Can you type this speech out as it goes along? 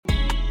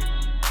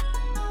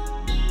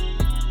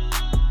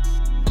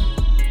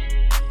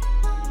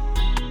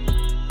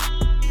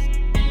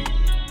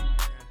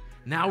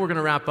now we're going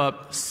to wrap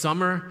up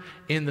Summer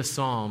in the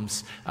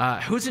Psalms.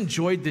 Who's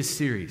enjoyed this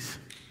series?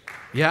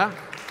 Yeah?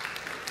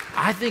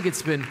 I think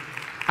it's been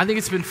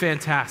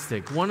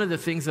fantastic. One of the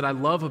things that I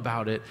love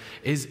about it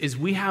is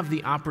we have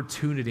the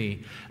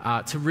opportunity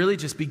to really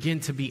just begin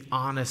to be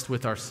honest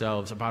with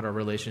ourselves about our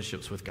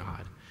relationships with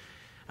God.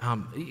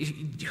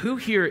 Who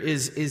here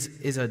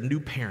is a new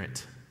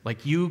parent?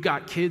 Like you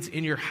got kids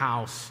in your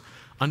house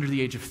under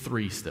the age of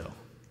 3 still.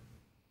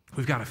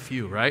 We've got a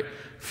few, right?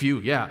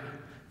 Few, yeah.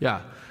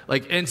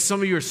 Like, and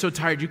some of you are so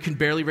tired you can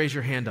barely raise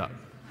your hand up,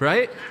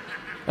 right?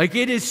 Like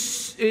it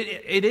is.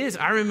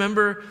 I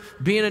remember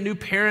being a new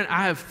parent.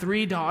 I have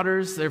 3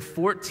 daughters. They're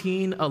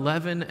 14,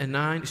 11, and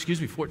 9.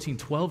 14,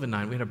 12, and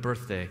 9. We had a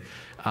birthday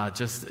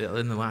just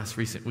in the last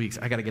recent weeks.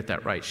 I got to get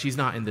that right. She's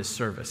not in this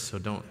service, so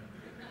don't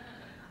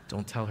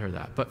tell her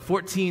that. But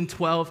 14,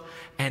 12,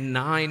 and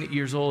 9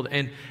 years old.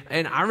 And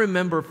I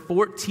remember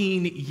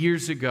 14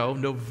 years ago,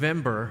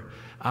 November,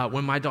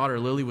 when my daughter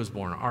Lily was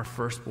born, our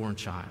firstborn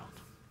child.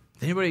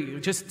 Anybody,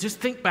 just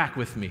think back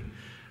with me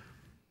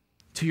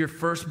to your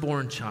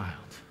firstborn child.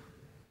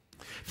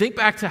 Think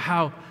back to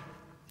how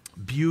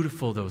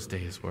beautiful those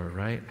days were,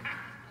 right?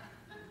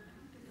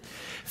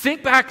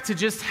 Think back to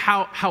just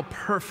how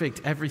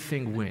perfect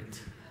everything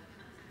went.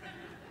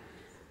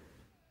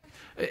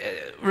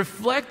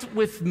 Reflect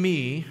with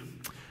me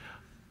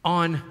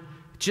on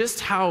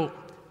just how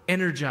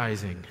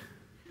energizing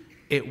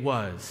it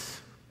was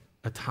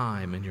a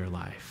time in your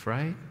life,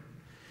 right?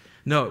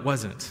 No, it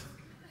wasn't.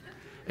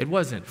 It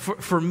wasn't.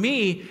 For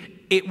me,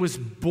 it was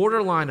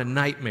borderline a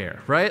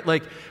nightmare, right?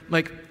 Like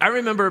I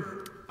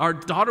remember our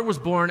daughter was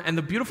born, and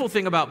the beautiful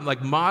thing about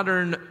like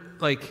modern,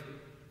 like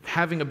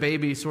having a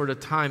baby sort of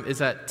time is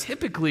that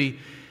typically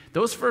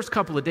those first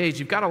couple of days,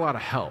 you've got a lot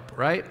of help,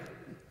 right?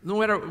 No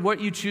matter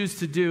what you choose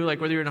to do, like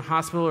whether you're in a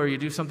hospital or you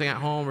do something at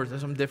home or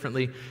something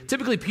differently,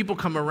 typically people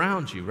come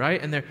around you, right?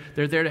 And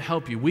they're there to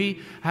help you. We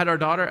had our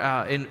daughter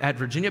at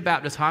Virginia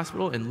Baptist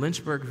Hospital in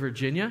Lynchburg,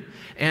 Virginia,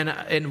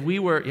 and we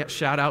were,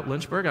 shout out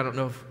Lynchburg. I don't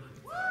know if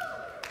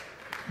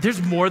there's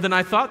more than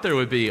I thought there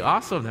would be.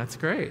 Awesome, that's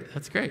great.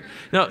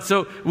 No,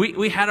 so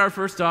we had our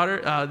first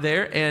daughter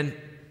there, and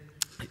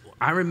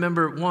I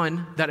remember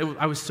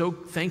I was so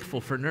thankful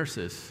for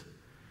nurses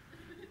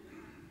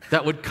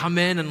that would come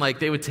in and like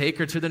they would take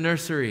her to the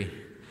nursery,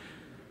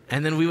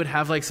 and then we would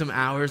have like some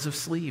hours of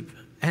sleep,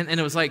 and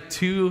it was like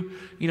 2,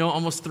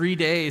 almost 3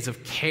 days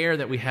of care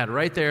that we had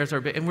right there as our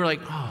and we're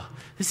like, oh,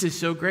 this is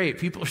so great.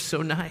 People are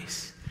so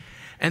nice.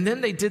 And then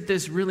they did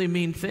this really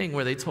mean thing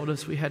where they told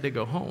us we had to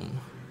go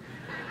home.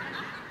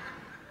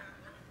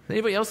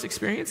 Anybody else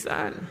experience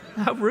that?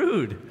 How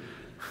rude.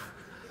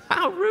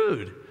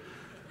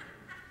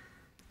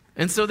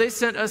 And so they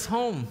sent us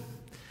home.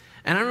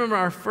 And I remember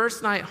our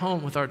first night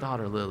home with our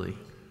daughter, Lily.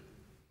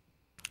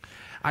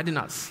 I did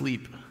not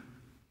sleep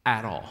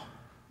at all.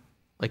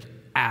 Like,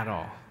 at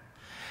all.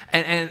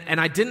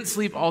 And I didn't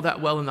sleep all that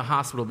well in the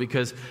hospital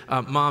because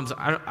moms,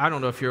 I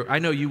don't know if I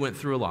know you went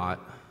through a lot.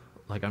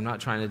 Like, I'm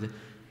not trying to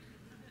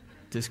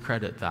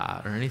discredit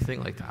that or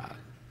anything like that.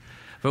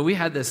 But we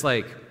had this,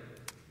 like,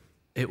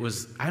 I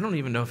don't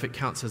even know if it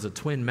counts as a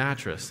twin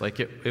mattress. Like,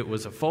 it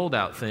was a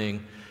fold-out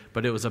thing,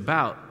 but it was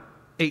about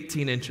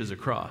 18 inches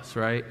across,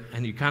 right?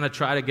 And you kind of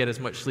try to get as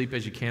much sleep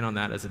as you can on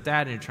that as a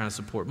dad, and you're trying to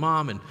support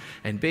mom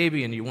and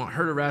baby, and you want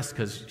her to rest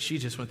because she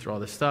just went through all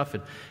this stuff.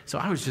 And so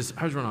I was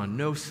running on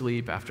no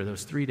sleep after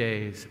those 3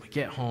 days. We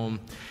get home,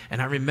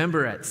 and I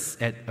remember at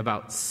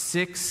about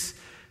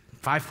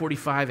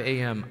 5:45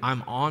 a.m.,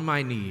 I'm on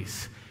my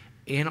knees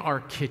in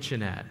our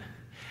kitchenette,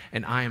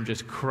 and I am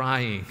just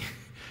crying,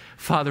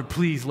 Father,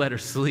 please let her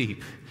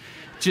sleep.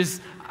 Just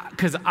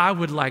because I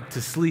would like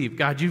to sleep.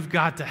 God, you've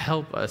got to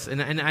help us.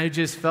 And I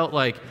just felt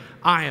like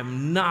I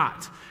am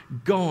not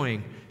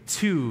going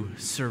to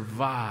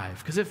survive.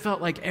 Because it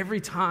felt like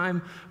every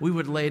time we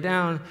would lay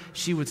down,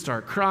 she would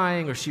start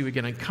crying or she would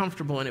get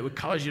uncomfortable, and it would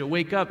cause you to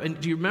wake up. And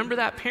do you remember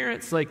that,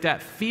 parents? Like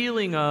that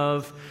feeling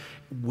of,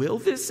 will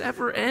this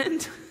ever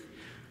end?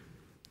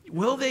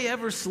 Will they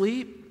ever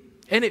sleep?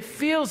 And it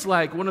feels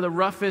like one of the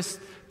roughest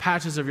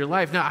patches of your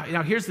life.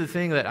 Now here's the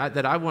thing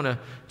that I want to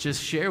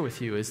just share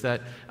with you is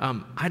that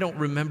I don't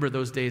remember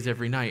those days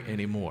every night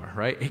anymore,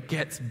 right? It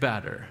gets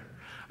better.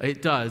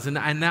 It does.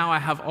 And now I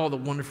have all the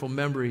wonderful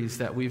memories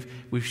that we've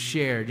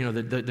shared,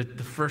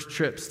 the first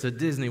trips to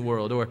Disney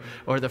World or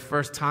the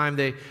first time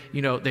they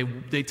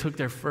took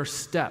their first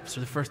steps, or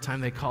the first time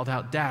they called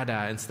out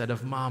Dada instead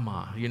of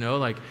Mama,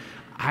 like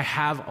I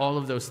have all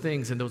of those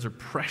things, and those are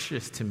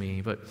precious to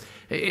me. But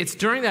it's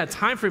during that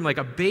time frame, like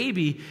a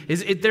baby,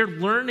 they're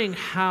learning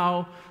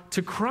how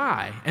to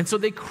cry. And so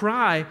they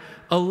cry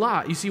a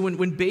lot. You see,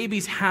 when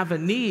babies have a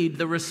need,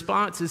 the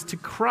response is to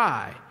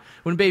cry.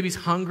 When baby's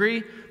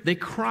hungry, they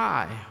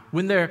cry.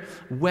 When they're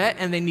wet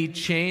and they need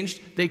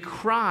changed, they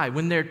cry.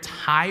 When they're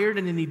tired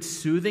and they need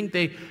soothing,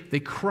 they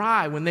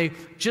cry. When they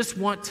just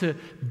want to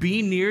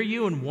be near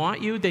you and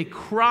want you, they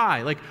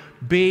cry. Like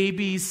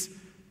babies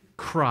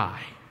cry.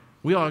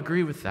 We all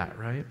agree with that,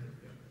 right?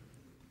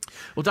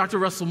 Well, Dr.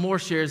 Russell Moore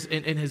shares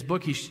in his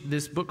book,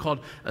 this book called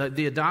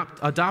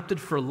Adopted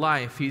for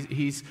Life.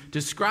 He's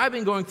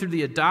describing going through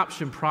the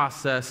adoption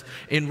process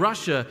in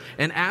Russia.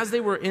 And as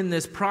they were in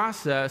this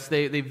process,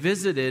 they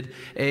visited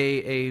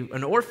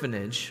an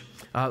orphanage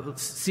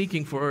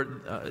seeking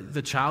for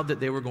the child that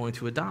they were going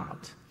to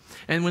adopt.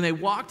 And when they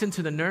walked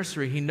into the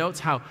nursery, he notes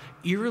how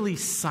eerily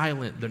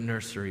silent the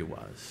nursery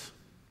was.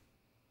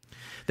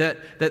 That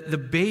the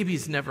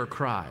babies never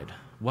cried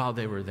while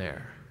they were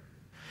there.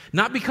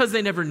 Not because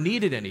they never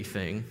needed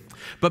anything,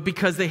 but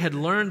because they had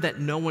learned that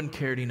no one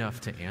cared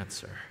enough to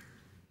answer.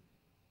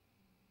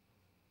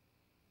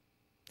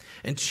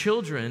 And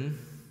children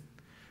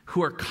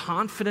who are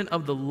confident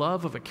of the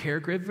love of a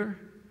caregiver,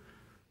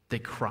 they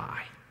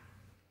cry.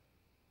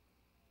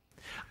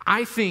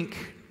 I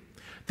think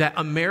that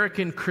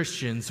American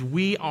Christians,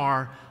 we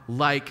are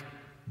like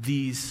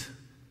these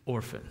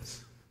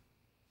orphans.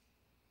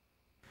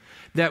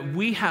 That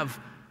we have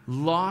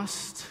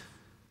lost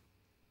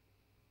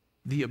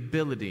the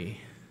ability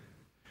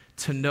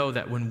to know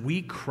that when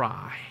we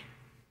cry,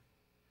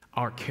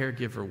 our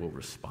caregiver will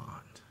respond.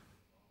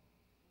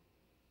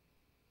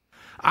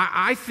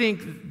 I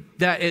think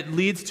that it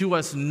leads to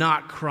us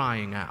not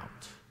crying out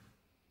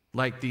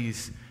like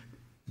these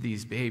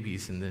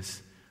babies in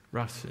this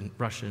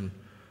Russian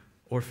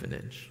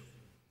orphanage.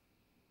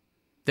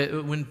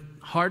 That when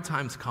hard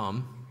times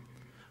come,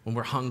 when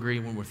we're hungry,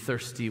 when we're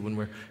thirsty, when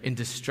we're in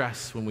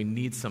distress, when we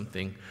need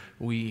something,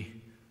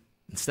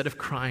 instead of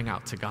crying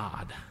out to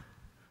God,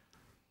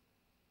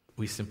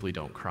 we simply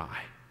don't cry.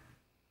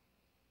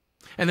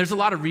 And there's a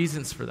lot of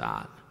reasons for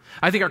that.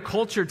 I think our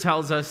culture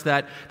tells us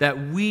that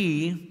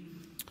we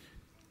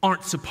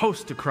aren't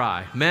supposed to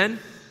cry. Men,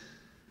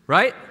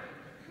 right?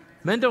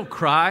 Men don't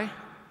cry.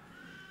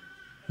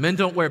 Men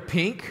don't wear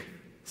pink.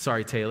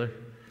 Sorry, Taylor.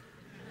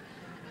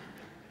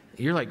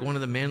 You're like one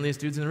of the manliest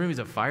dudes in the room. He's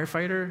a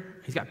firefighter.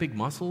 He's got big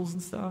muscles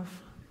and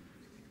stuff.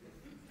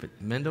 But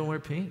men don't wear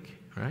pink,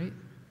 right?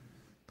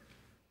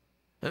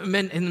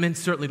 Men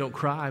certainly don't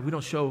cry. We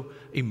don't show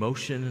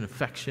emotion and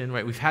affection,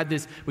 right? We've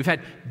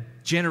had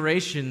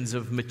generations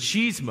of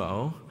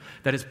machismo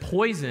that has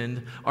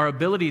poisoned our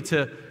ability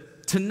to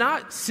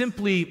not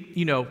simply,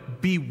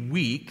 be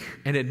weak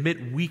and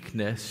admit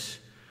weakness.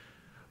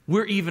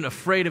 We're even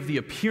afraid of the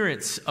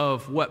appearance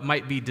of what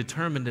might be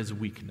determined as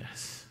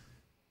weakness.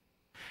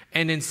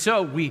 And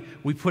so we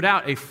put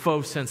out a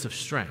faux sense of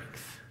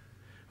strength.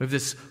 We have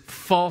this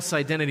false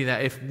identity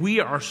that if we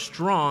are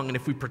strong and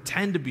if we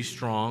pretend to be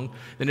strong,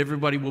 then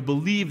everybody will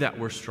believe that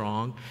we're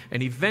strong.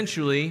 And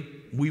eventually,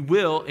 we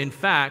will, in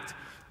fact,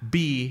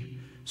 be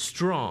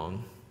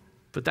strong.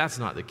 But that's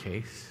not the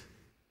case.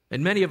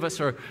 And many of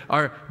us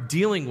are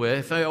dealing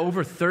with,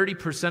 over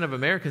 30% of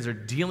Americans are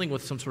dealing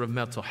with some sort of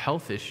mental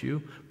health issue,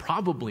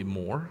 probably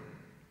more.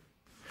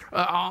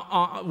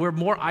 We're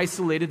more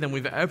isolated than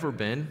we've ever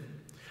been.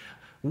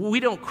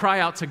 We don't cry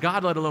out to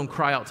God, let alone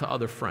cry out to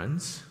other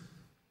friends.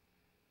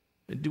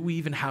 Do we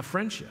even have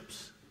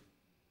friendships?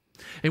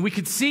 And we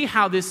could see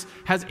how this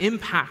has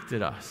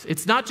impacted us.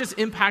 It's not just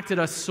impacted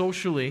us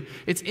socially,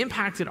 it's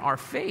impacted our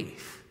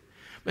faith.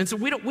 And so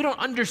we don't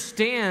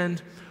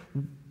understand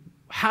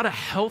how to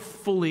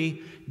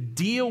healthfully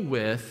deal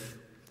with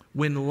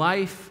when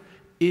life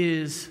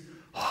is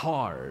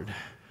hard.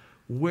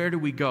 Where do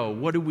we go?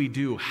 What do we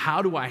do?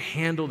 How do I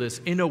handle this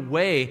in a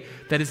way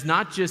that is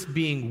not just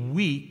being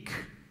weak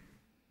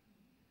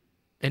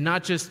and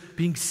not just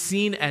being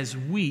seen as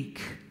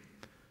weak,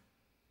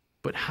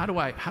 but how do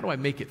I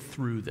make it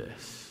through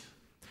this?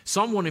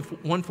 Psalm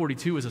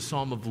 142 is a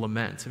psalm of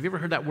lament. Have you ever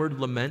heard that word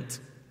lament?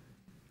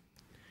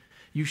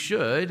 You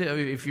should.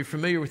 If you're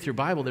familiar with your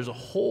Bible, there's a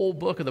whole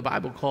book of the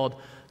Bible called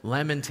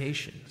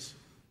Lamentations.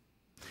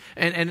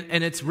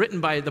 And it's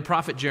written by the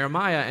prophet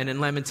Jeremiah, and in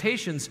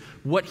Lamentations,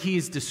 what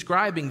he's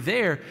describing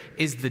there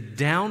is the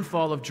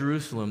downfall of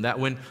Jerusalem, that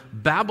when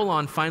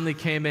Babylon finally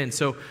came in,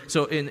 so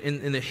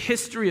in the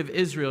history of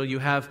Israel, you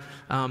have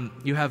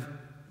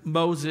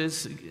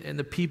Moses and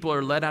the people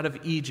are led out of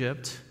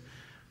Egypt,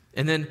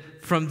 and then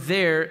from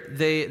there,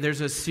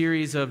 there's a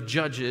series of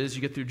judges.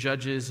 You get through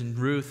Judges and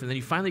Ruth, and then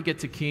you finally get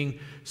to King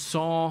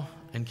Saul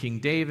and King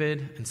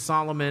David and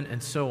Solomon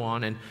and so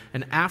on, and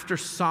after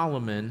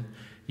Solomon,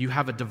 you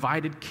have a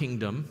divided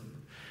kingdom,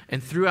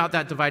 and throughout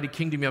that divided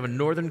kingdom, you have a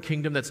northern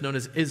kingdom that's known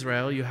as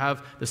Israel, you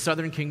have the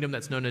southern kingdom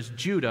that's known as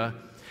Judah,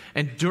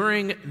 and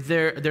during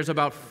there's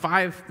about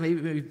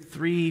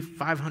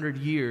 500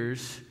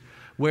 years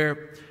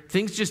where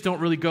things just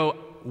don't really go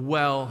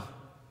well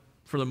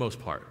for the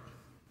most part.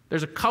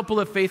 There's a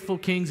couple of faithful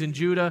kings in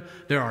Judah,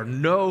 there are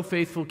no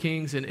faithful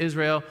kings in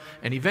Israel,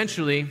 and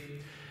eventually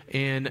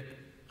in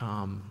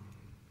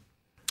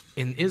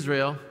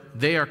Israel,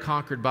 they are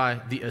conquered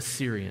by the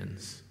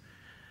Assyrians.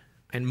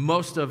 And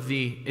most of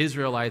the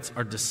Israelites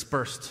are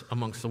dispersed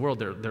amongst the world.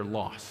 They're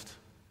lost.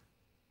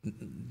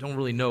 Don't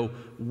really know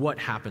what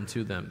happened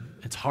to them.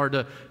 It's hard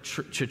to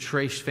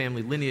trace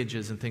family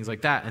lineages and things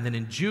like that. And then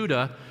in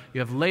Judah, you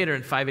have later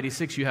in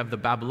 586, you have the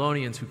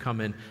Babylonians who come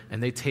in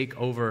and they take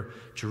over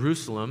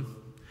Jerusalem.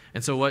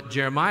 And so what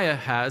Jeremiah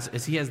has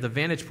is he has the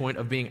vantage point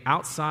of being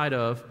outside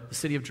of the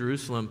city of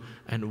Jerusalem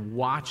and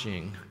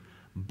watching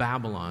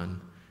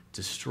Babylon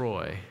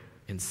destroy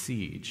and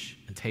siege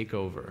and take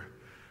over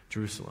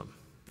Jerusalem.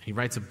 He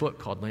writes a book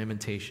called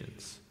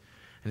Lamentations.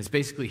 And it's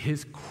basically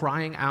his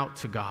crying out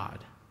to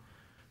God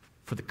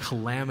for the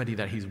calamity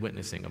that he's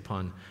witnessing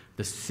upon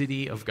the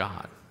city of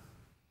God,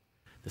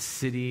 the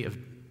city of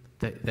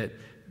that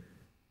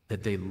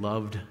they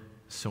loved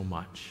so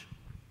much.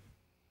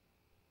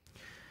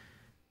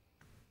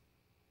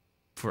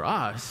 For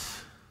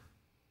us,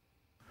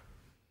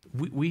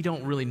 we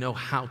don't really know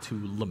how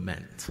to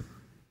lament.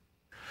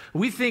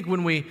 We think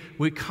when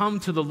we come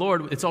to the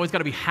Lord, it's always got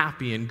to be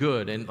happy and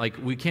good. And like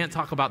we can't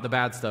talk about the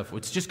bad stuff.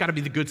 It's just got to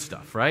be the good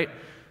stuff, right?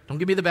 Don't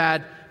give me the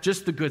bad,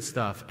 just the good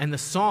stuff. And the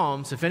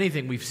Psalms, if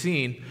anything we've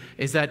seen,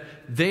 is that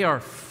they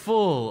are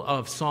full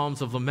of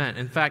Psalms of lament.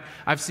 In fact,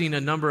 I've seen a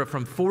number of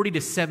from 40 to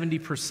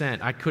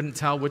 70%. I couldn't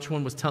tell which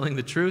one was telling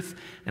the truth,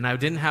 and I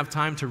didn't have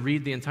time to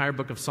read the entire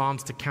book of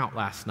Psalms to count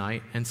last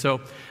night. And so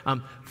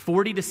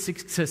 40 to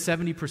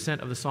 70%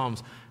 of the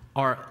Psalms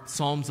are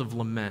psalms of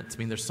lament. I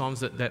mean, there's psalms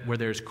that where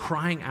there's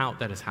crying out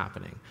that is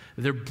happening.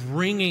 They're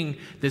bringing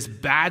this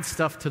bad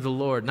stuff to the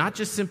Lord, not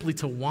just simply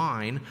to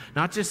whine,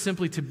 not just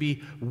simply to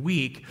be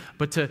weak,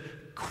 but to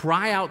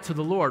cry out to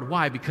the Lord.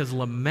 Why? Because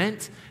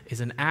lament is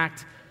an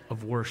act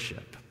of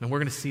worship. And we're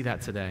going to see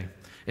that today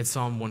in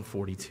Psalm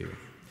 142.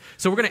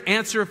 So we're going to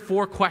answer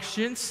 4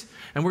 questions,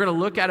 and we're going to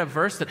look at a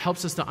verse that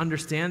helps us to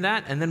understand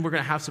that, and then we're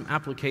going to have some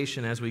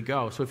application as we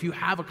go. So if you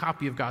have a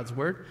copy of God's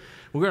Word,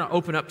 we're going to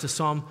open up to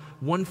Psalm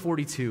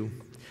 142,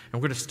 and we're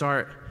going to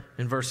start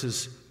in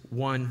verses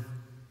 1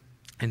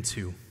 and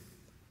 2.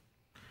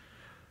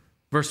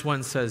 Verse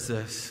 1 says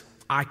this: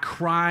 I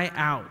cry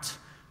out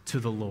to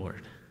the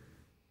Lord.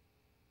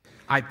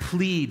 I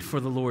plead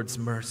for the Lord's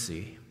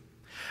mercy.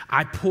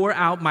 I pour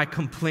out my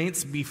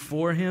complaints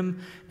before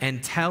him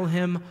and tell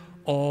him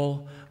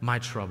all my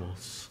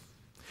troubles.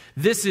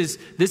 This is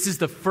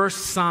the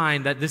first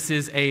sign that this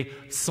is a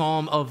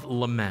psalm of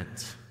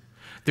lament.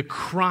 The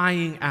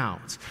crying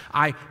out.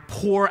 I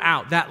pour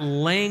out. That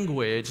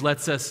language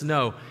lets us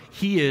know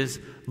he is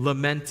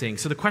lamenting.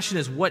 So the question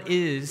is, what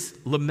is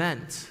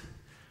lament?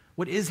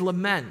 What is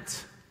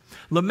lament?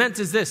 Lament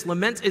is this.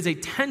 Lament is a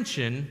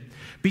tension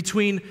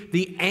between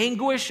the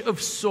anguish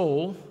of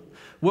soul,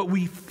 what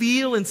we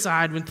feel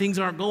inside when things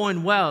aren't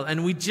going well,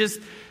 and we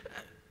just,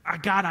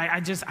 God,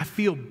 I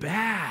feel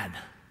bad.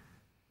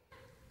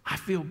 I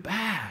feel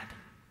bad.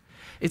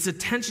 It's a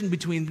tension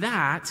between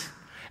that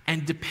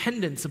and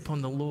dependence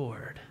upon the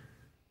Lord.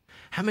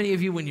 How many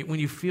of you, when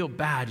you feel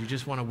bad, you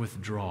just want to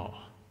withdraw?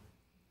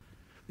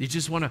 You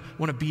just want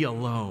to be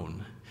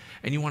alone,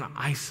 and you want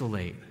to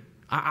isolate.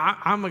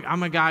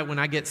 I'm a guy, when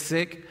I get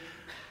sick,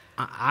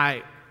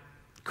 I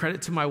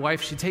credit to my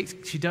wife.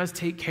 She does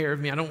take care of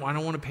me. I don't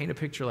want to paint a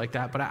picture like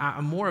that, but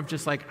I'm more of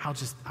just like I'll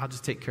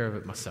just take care of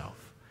it myself.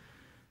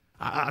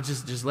 I'll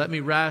just let me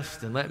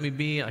rest and let me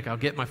be. Like, I'll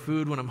get my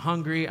food when I'm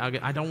hungry.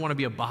 I don't want to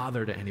be a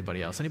bother to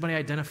anybody else. Anybody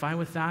identify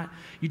with that?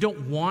 You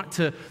don't want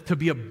to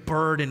be a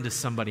burden to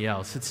somebody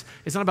else.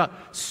 It's not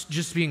about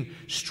just being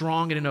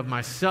strong in and of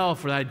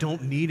myself, or that I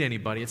don't need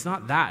anybody. It's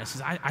not that. It's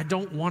just I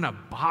don't want to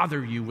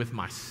bother you with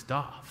my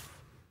stuff.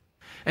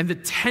 And the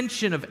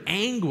tension of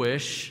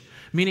anguish,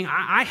 meaning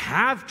I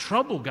have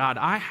trouble, God.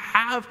 I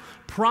have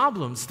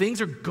problems.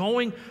 Things are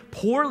going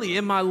poorly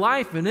in my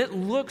life, and it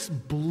looks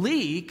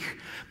bleak.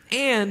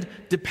 And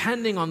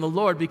depending on the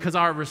Lord, because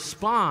our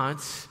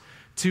response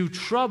to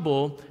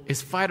trouble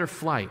is fight or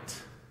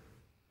flight,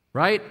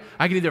 right?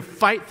 I can either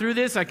fight through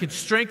this, I can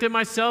strengthen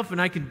myself, and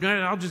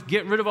I'll just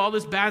get rid of all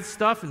this bad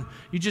stuff, and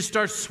you just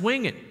start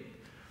swinging.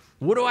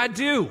 What do I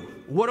do?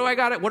 What do I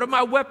got? What are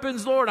my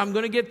weapons, Lord? I'm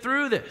going to get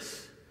through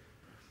this.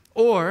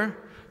 Or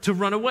to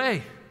run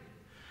away.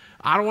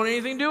 I don't want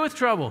anything to do with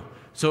trouble.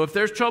 So if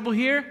there's trouble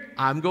here,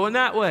 I'm going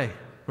that way,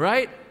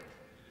 right?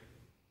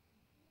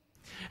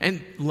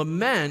 And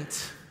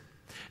lament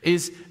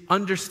is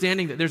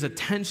understanding that there's a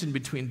tension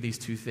between these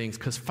two things,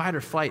 because fight or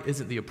flight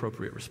isn't the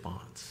appropriate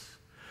response.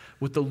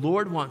 What the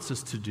Lord wants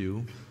us to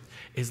do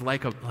is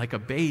like a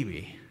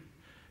baby,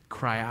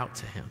 cry out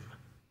to him.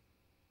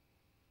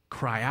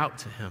 Cry out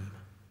to him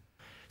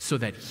so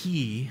that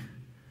he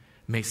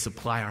may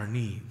supply our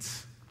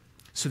needs,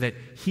 so that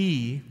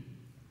he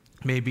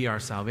may be our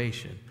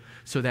salvation,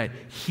 so that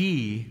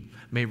he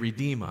may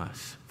redeem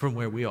us from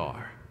where we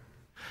are.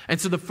 And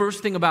so the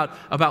first thing about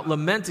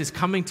lament is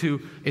coming to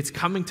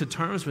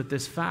terms with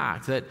this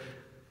fact that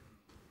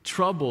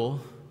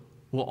trouble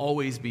will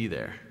always be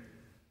there.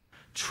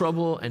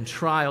 Trouble and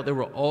trial, there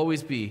will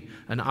always be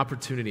an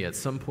opportunity at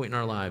some point in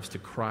our lives to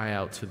cry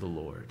out to the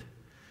Lord.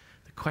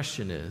 The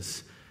question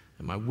is,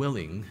 am I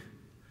willing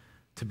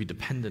to be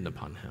dependent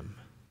upon him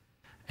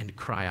and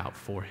cry out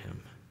for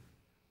him?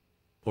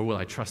 Or will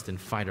I trust in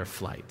fight or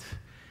flight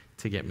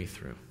to get me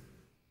through?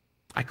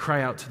 I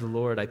cry out to the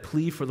Lord. I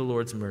plead for the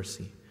Lord's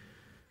mercy.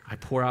 I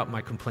pour out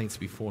my complaints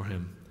before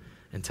him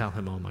and tell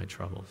him all my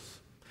troubles.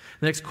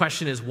 The next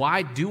question is,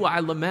 why do I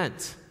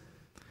lament?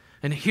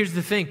 And here's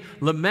the thing,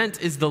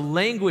 lament is the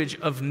language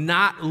of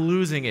not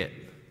losing it.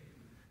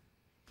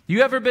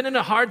 You ever been in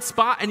a hard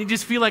spot and you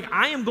just feel like,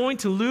 I am going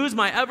to lose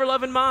my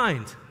ever-loving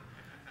mind?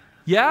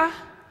 Yeah?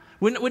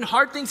 When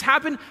hard things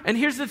happen, and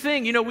here's the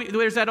thing,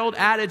 there's that old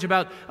adage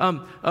about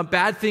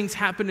bad things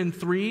happen in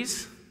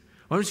threes.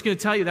 Well, I'm just going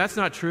to tell you that's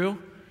not true.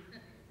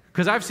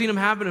 Because I've seen them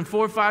happen in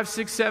 4, 5,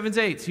 6, 7,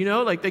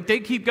 8s, like they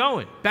keep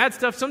going. Bad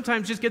stuff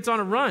sometimes just gets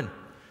on a run.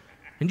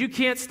 And you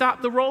can't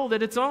stop the roll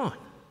that it's on.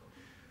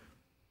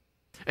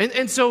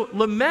 And so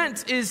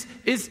lament is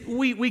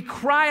we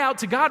cry out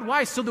to God.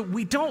 Why? So that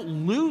we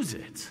don't lose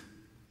it.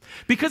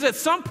 Because at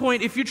some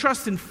point, if you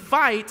trust in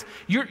fight,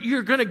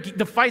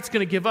 the fight's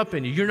going to give up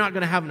in you. You're not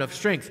going to have enough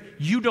strength.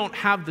 You don't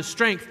have the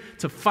strength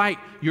to fight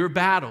your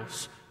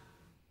battles.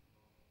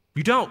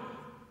 You don't.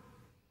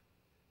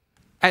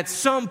 At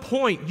some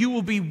point, you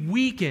will be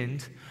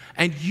weakened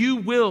and you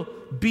will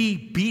be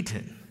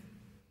beaten.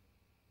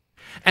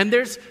 And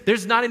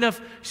there's not enough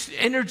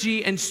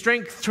energy and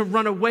strength to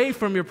run away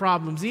from your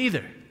problems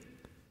either.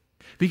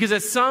 Because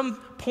at some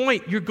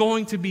point, you're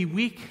going to be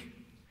weak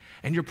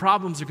and your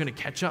problems are going to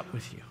catch up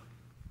with you.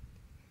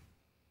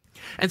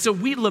 And so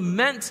we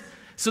lament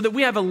so that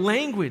we have a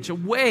language, a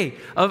way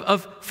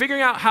of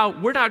figuring out how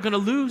we're not going to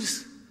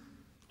lose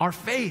our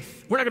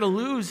faith. We're not going to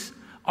lose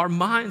our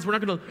minds. We're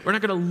not going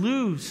to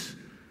lose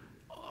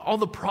all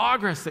the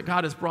progress that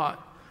God has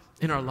brought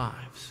in our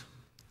lives.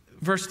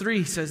 Verse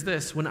 3 says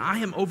this, when I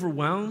am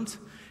overwhelmed,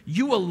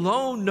 you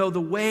alone know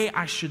the way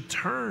I should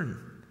turn.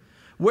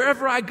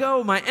 Wherever I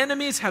go, my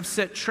enemies have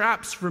set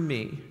traps for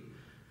me.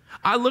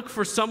 I look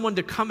for someone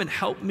to come and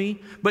help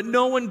me, but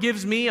no one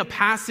gives me a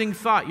passing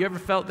thought. You ever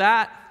felt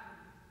that?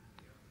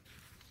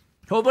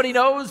 Nobody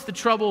knows the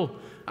trouble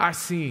I've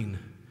seen.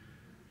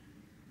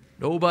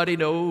 Nobody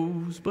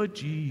knows but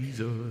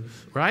Jesus,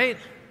 right?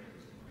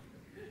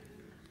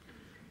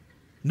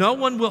 No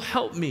one will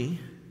help me.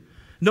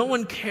 No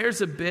one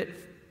cares a bit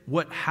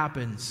what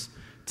happens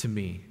to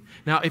me.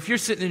 Now, if you're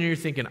sitting in here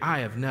thinking, I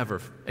have never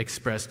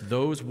expressed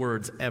those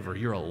words ever,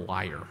 you're a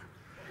liar.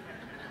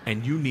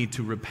 And you need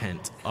to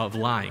repent of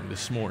lying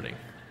this morning.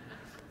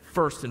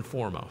 First and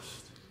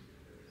foremost,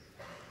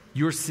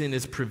 your sin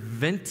is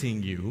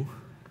preventing you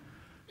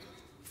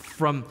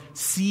from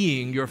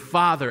seeing your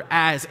Father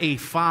as a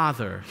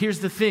Father. Here's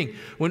the thing.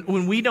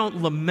 When we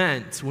don't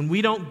lament, when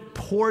we don't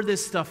pour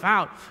this stuff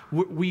out,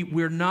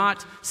 we're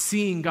not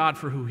seeing God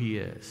for who He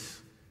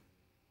is.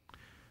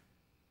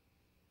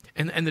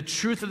 And the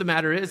truth of the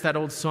matter is, that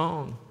old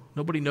song,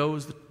 nobody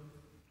knows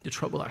the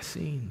trouble I've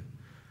seen.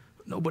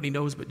 Nobody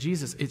knows but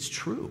Jesus. It's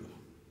true.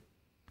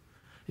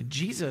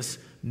 Jesus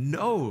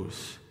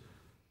knows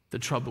the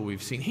trouble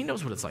we've seen. He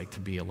knows what it's like to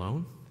be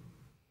alone,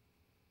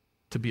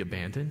 to be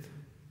abandoned,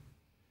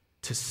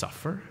 to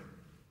suffer.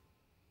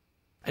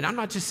 And I'm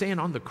not just saying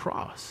on the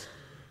cross.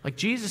 Like,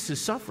 Jesus'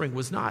 suffering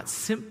was not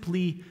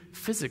simply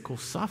physical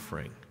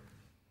suffering.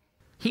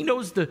 He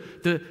knows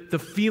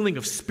the feeling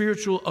of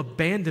spiritual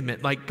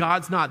abandonment, like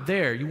God's not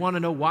there. You want to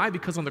know why?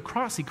 Because on the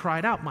cross he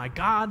cried out, my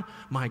God,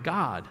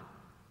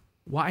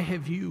 why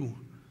have you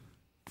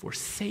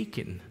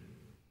forsaken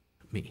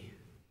me?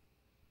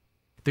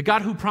 The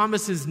God who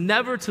promises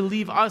never to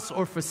leave us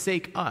or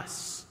forsake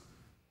us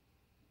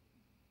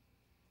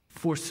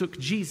forsook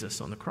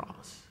Jesus on the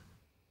cross.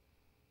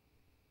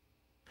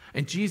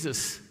 And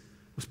Jesus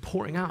was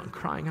pouring out and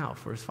crying out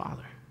for his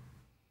Father.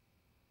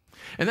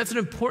 And that's an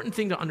important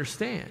thing to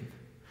understand.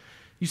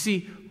 You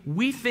see,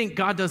 we think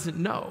God doesn't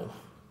know,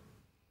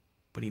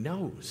 but he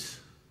knows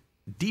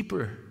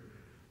deeper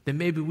than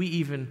maybe we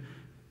even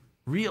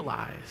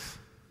realize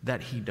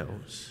that he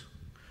knows.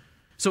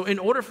 So in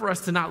order for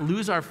us to not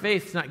lose our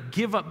faith, to not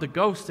give up the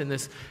ghost in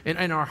this,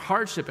 in our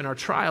hardship, in our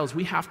trials,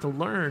 we have to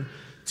learn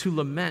to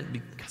lament,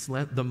 because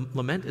the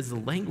lament is the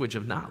language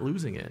of not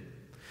losing it.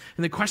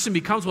 And the question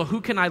becomes, well,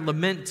 who can I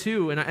lament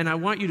to? And I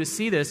want you to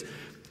see this.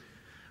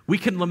 We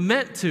can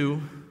lament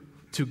to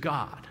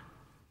God.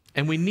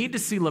 And we need to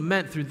see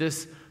lament through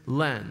this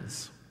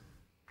lens.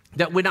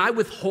 That when I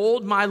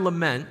withhold my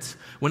lament,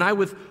 when I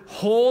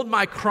withhold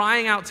my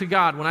crying out to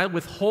God, when I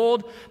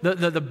withhold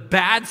the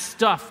bad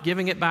stuff,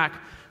 giving it back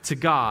to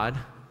God,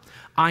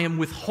 I am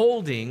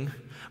withholding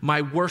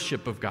my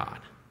worship of God.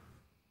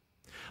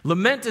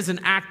 Lament is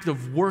an act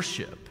of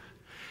worship.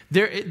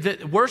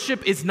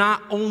 Worship is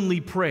not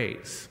only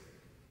praise.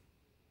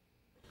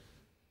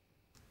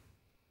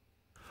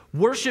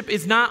 Worship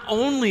is not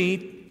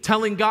only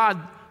telling God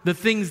the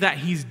things that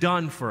he's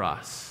done for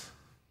us.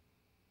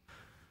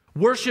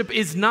 Worship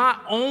is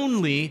not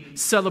only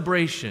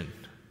celebration.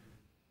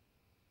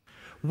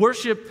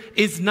 Worship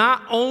is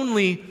not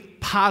only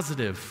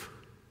positive.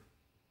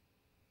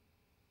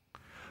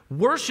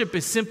 Worship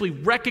is simply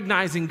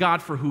recognizing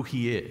God for who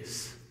he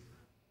is.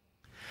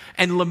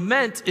 And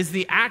lament is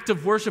the act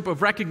of worship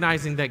of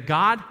recognizing that,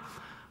 God,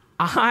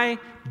 I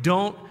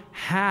don't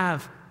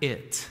have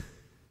it,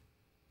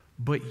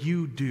 but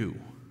you do.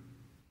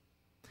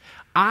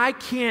 I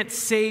can't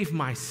save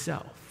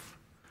myself,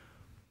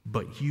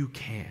 but you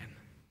can.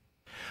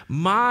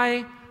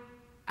 My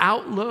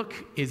outlook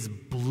is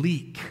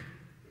bleak,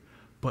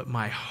 but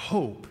my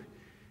hope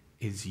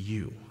is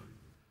you.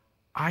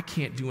 I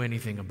can't do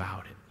anything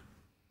about it.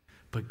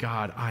 But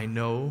God, I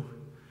know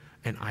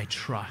and I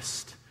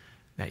trust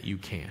that you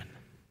can.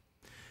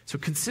 So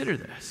consider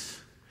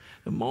this.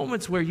 The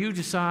moments where you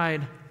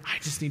decide, I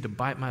just need to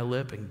bite my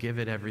lip and give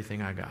it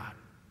everything I got.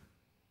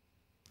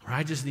 Or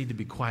I just need to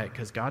be quiet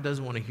because God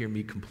doesn't want to hear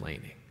me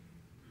complaining.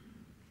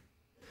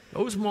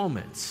 Those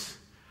moments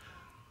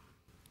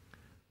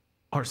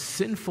are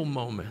sinful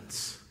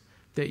moments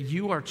that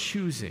you are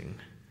choosing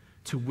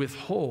to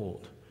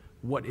withhold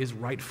what is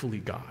rightfully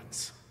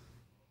God's.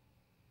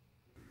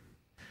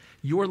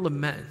 Your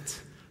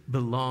lament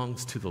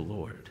belongs to the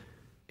Lord.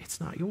 It's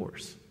not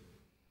yours.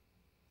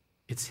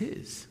 It's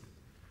his.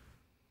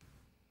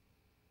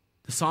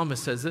 The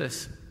psalmist says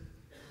this,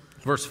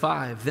 verse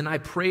 5, "Then I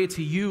pray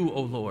to you,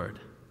 O Lord.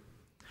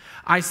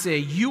 I say,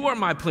 you are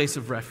my place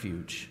of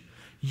refuge.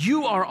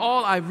 You are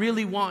all I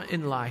really want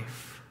in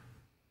life."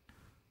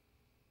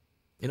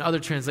 In other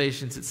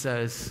translations, it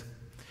says,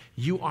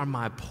 "You are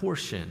my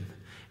portion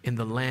in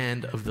the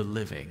land of the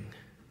living."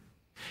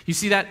 You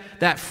see,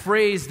 that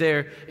phrase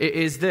there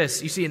is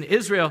this. You see, in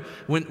Israel,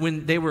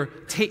 when they were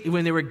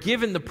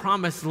given the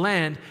promised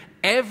land,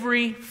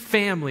 every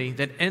family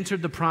that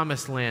entered the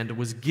promised land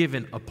was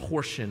given a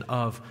portion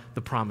of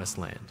the promised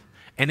land.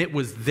 And it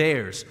was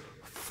theirs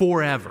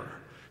forever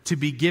to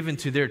be given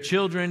to their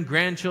children,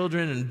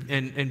 grandchildren,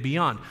 and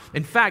beyond.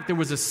 In fact, there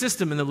was a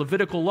system in the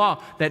Levitical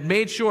law that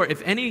made sure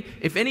if any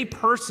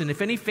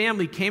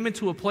family came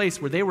into a place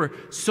where they were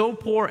so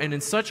poor and in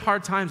such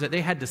hard times that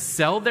they had to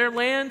sell their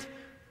land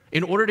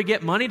in order to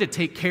get money to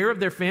take care of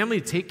their family,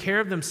 to take care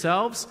of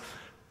themselves,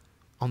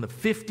 on the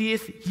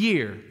 50th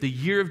year, the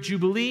year of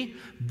Jubilee,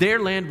 their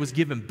land was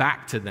given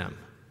back to them.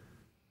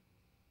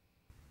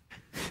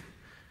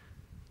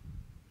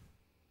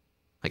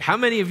 Like, how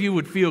many of you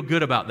would feel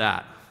good about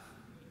that?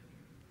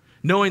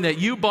 Knowing that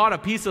you bought a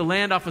piece of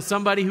land off of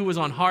somebody who was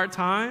on hard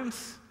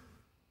times?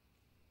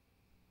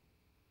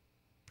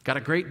 Got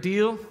a great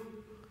deal?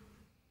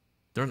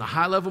 They're in the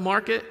high-level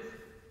market?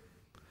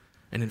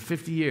 And in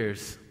 50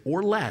 years,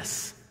 or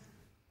less,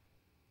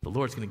 the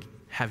Lord's going to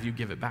have you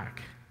give it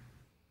back.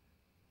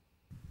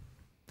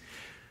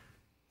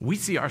 We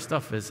see our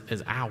stuff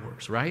as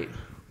ours, right?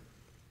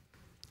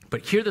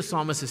 But here the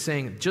psalmist is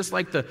saying, just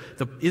like the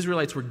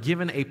Israelites were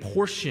given a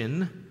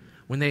portion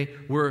when they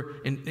were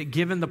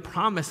given the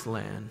promised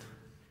land,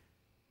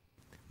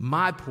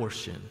 my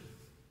portion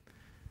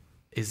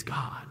is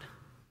God,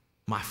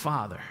 my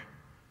Father,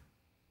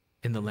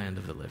 in the land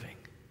of the living.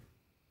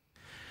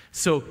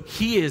 So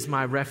he is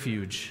my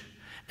refuge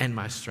and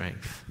my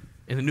strength.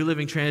 In the New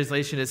Living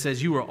Translation, it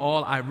says, you are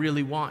all I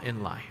really want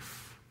in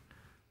life.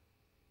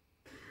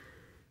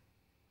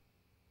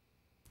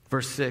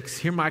 Verse 6,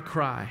 hear my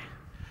cry,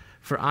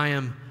 for I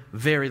am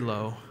very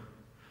low.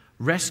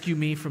 Rescue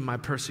me from my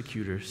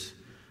persecutors,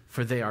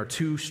 for they are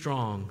too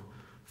strong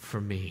for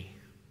me.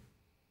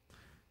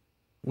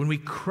 When we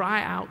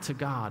cry out to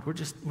God,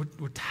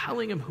 we're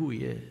telling him who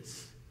he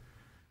is.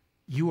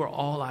 You are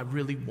all I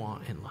really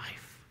want in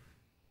life.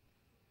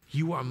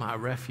 You are my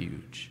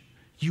refuge.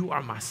 You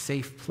are my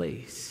safe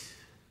place.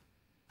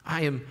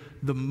 I am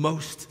the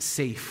most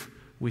safe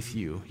with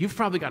you. You've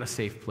probably got a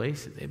safe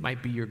place. It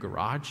might be your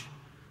garage.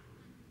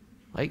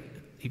 Like,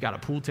 you got a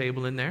pool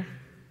table in there,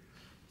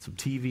 some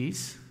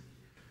TVs.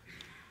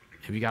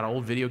 Maybe you got an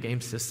old video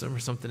game system or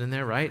something in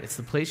there, right? It's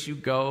the place you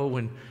go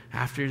when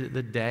after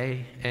the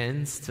day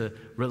ends to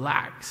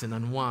relax and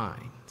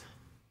unwind.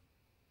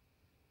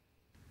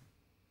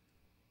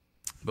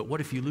 But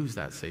what if you lose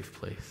that safe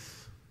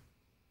place?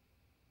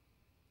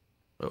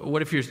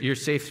 What if your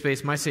safe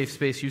space, my safe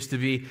space used to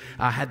be,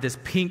 had this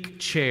pink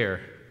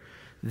chair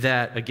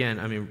that, again,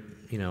 I mean,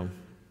 you know,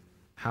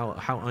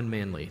 how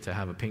unmanly to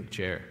have a pink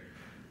chair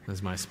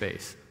as my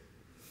space.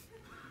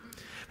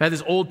 I had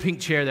this old pink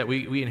chair that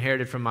we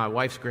inherited from my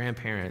wife's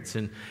grandparents,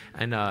 and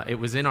it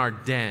was in our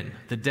den.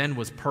 The den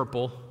was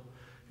purple.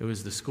 It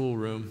was the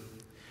schoolroom,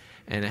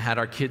 and it had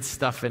our kids'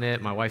 stuff in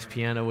it. My wife's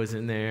piano was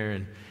in there,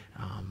 and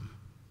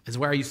it's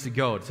where I used to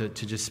go to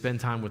just spend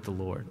time with the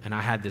Lord. And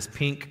I had this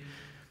pink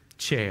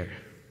chair,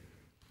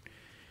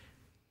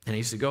 and I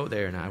used to go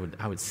there, and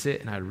I would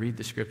sit and I would read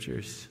the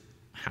scriptures.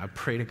 I would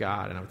pray to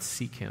God, and I would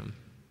seek him.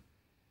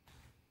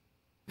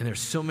 And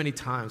there's so many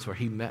times where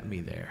he met me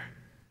there.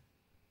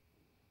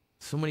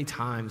 So many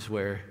times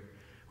where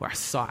I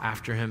sought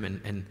after him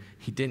and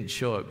he didn't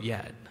show up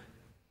yet.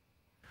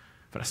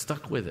 But I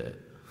stuck with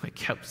it. I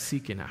kept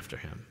seeking after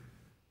him.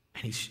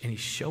 And he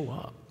show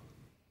up.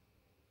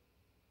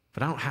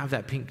 But I don't have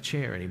that pink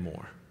chair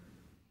anymore.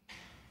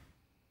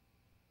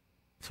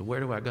 So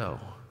where do I go?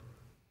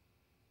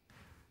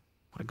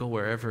 I go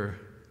wherever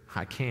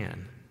I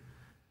can.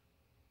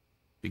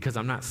 Because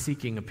I'm not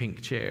seeking a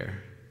pink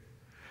chair.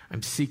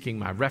 I'm seeking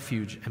my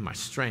refuge and my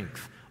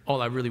strength.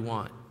 All I really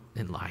want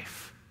in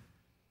life.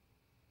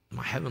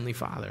 My Heavenly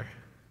Father,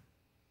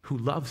 who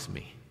loves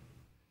me,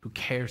 who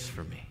cares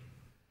for me.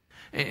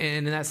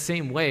 And in that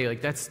same way,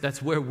 like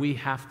that's where we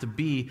have to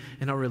be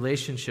in our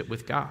relationship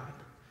with God.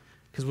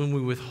 Because when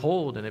we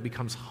withhold and it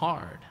becomes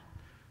hard,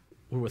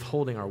 we're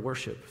withholding our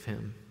worship of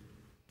him.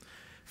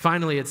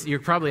 Finally, you're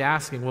probably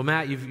asking, well,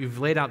 Matt, you've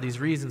laid out these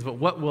reasons, but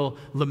what will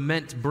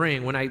lament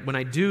bring? When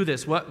I do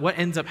this, what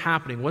ends up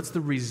happening? What's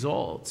the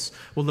results?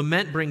 Well,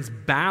 lament brings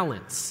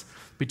balance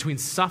between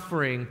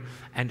suffering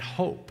and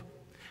hope.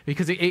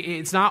 Because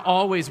it's not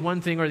always one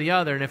thing or the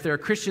other. And if there are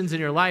Christians in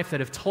your life that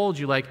have told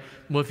you, like,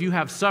 well, if you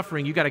have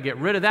suffering, you got to get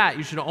rid of that.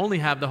 You should only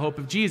have the hope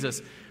of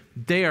Jesus.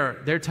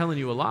 They're telling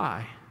you a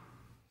lie.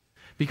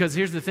 Because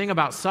here's the thing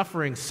about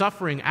suffering.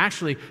 Suffering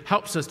actually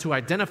helps us to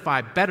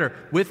identify better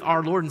with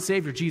our Lord and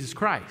Savior, Jesus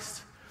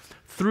Christ.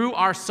 Through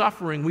our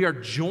suffering, we are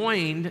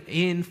joined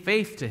in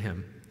faith to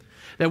him.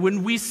 That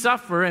when we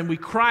suffer and we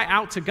cry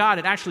out to God,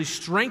 it actually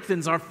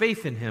strengthens our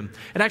faith in him.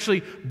 It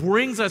actually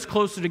brings us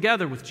closer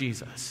together with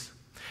Jesus.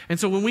 And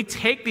so when we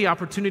take the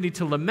opportunity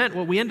to lament,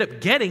 what we end up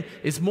getting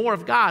is more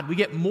of God. We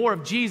get more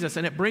of Jesus,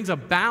 and it brings a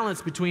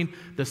balance between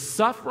the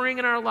suffering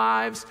in our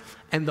lives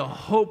and the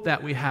hope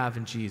that we have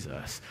in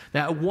Jesus.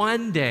 That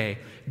one day,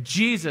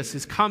 Jesus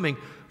is coming,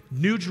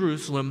 New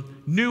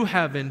Jerusalem, new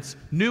heavens,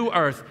 new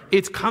earth.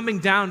 It's coming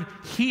down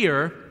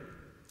here,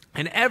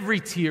 and every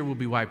tear will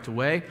be wiped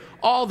away.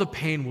 All the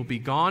pain will be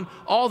gone.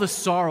 All the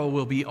sorrow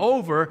will be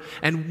over,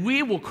 and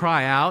we will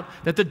cry out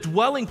that the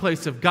dwelling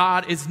place of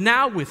God is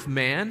now with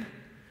man.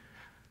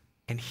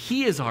 And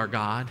he is our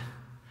God,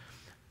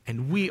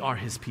 and we are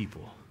his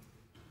people,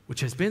 which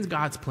has been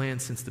God's plan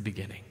since the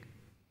beginning.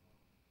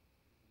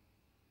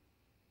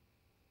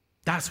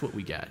 That's what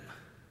we get.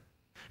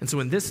 And so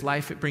in this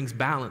life, it brings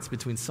balance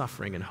between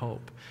suffering and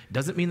hope. It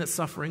doesn't mean that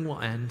suffering will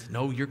end.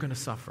 No, you're going to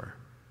suffer.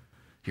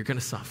 You're going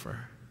to suffer.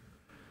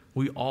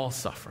 We all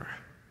suffer.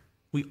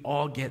 We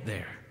all get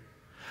there.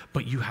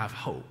 But you have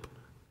hope.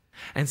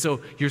 And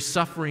so your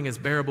suffering is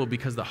bearable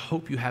because of the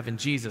hope you have in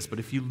Jesus. But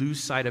if you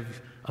lose sight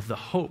of the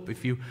hope,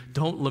 if you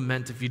don't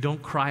lament, if you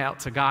don't cry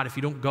out to God, if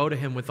you don't go to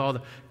him with all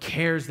the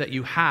cares that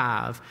you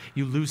have,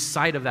 you lose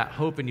sight of that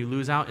hope and you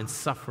lose out and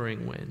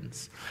suffering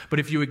wins. But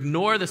if you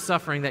ignore the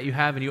suffering that you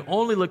have and you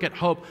only look at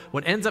hope,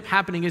 what ends up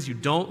happening is you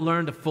don't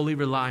learn to fully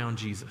rely on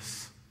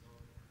Jesus.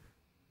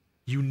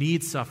 You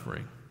need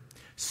suffering.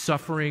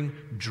 Suffering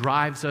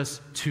drives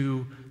us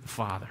to the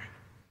Father.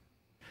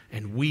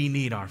 And we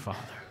need our Father.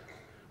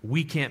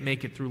 We can't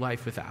make it through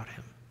life without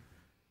him.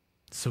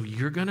 So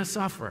you're going to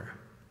suffer.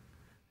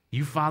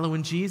 You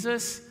following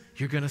Jesus,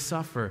 you're going to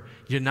suffer.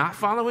 You're not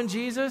following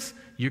Jesus,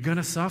 you're going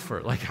to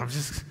suffer. Like I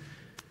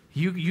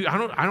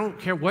don't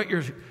care what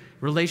your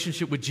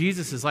relationship with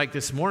Jesus is like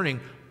this morning.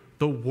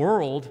 The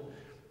world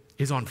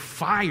is on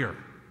fire.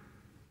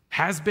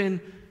 Has been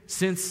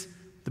since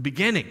the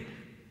beginning.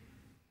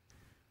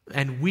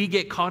 And we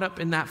get caught up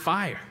in that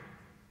fire.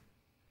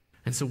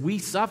 And so we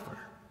suffer.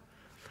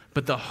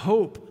 But the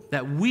hope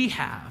that we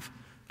have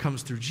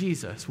comes through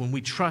Jesus when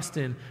we trust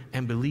in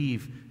and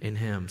believe in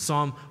him.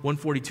 Psalm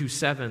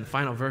 142:7,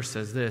 final verse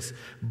says this: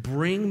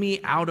 "Bring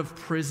me out of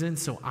prison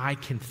so I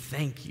can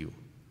thank you.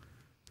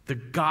 The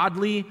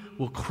godly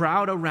will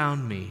crowd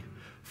around me,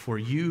 for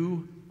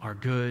you are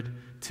good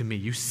to me."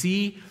 You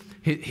see,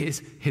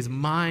 his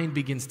mind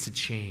begins to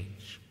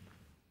change.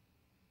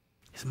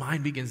 His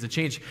mind begins to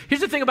change.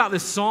 Here's the thing about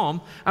this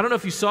psalm. I don't know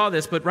if you saw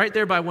this, but right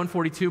there by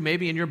 142,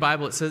 maybe in your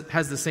Bible it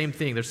has the same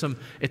thing. There's some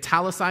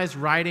italicized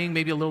writing,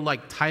 maybe a little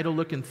like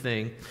title-looking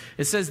thing.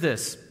 It says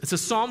this. It's a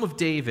psalm of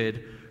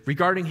David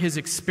regarding his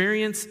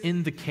experience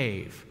in the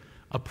cave,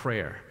 a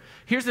prayer.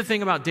 Here's the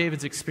thing about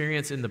David's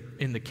experience in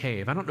the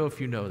cave. I don't know if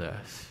you know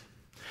this.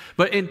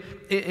 But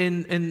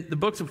in the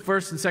books of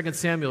 1st and 2nd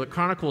Samuel, it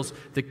chronicles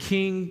the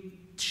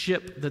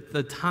kingship,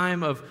 the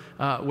time of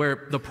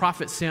where the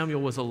prophet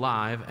Samuel was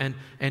alive,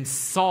 and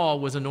Saul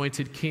was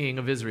anointed king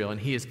of Israel,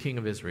 and he is king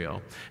of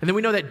Israel. And then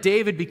we know that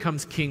David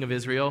becomes king of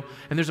Israel,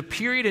 and there's a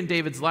period in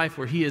David's life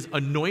where he is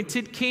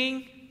anointed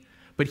king,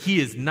 but he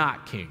is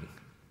not king.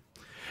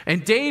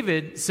 And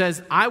David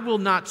says, "I will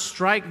not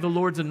strike the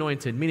Lord's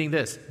anointed," meaning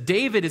this: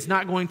 David is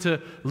not going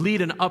to lead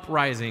an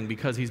uprising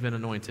because he's been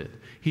anointed.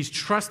 He's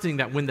trusting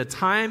that when the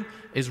time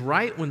is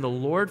right, when the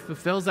Lord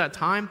fulfills that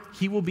time,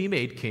 he will be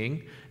made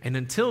king. And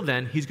until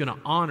then, he's going to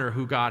honor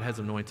who God has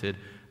anointed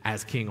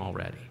as king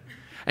already.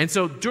 And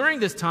so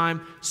during this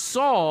time,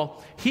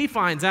 Saul, he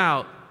finds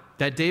out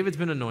that David's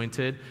been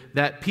anointed,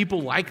 that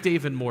people like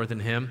David more than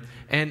him,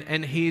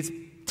 and he's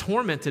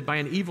tormented by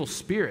an evil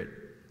spirit.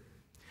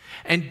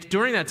 And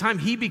during that time,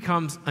 he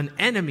becomes an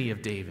enemy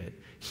of David.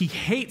 He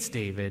hates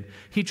David.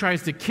 He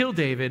tries to kill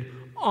David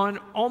on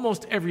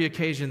almost every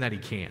occasion that he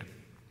can.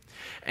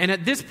 And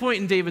at this point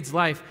in David's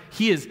life,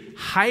 he is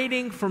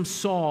hiding from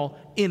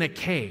Saul in a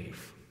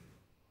cave.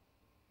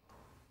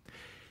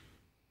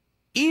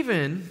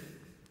 Even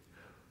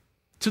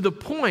to the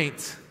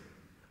point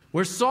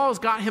where Saul's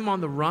got him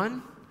on the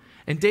run,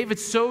 and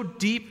David's so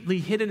deeply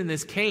hidden in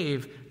this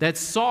cave that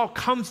Saul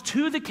comes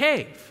to the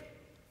cave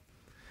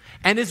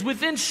and is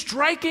within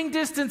striking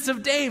distance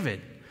of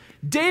David.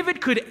 David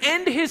could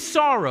end his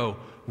sorrow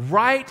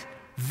right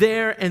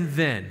there and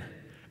then,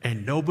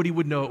 and nobody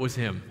would know it was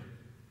him.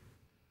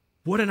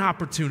 What an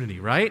opportunity,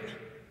 right?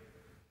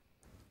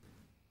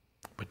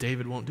 But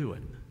David won't do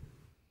it.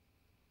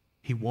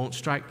 He won't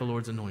strike the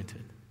Lord's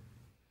anointed.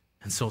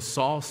 And so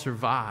Saul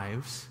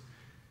survives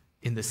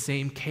in the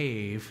same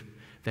cave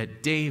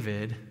that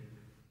David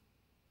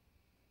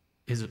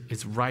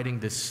is writing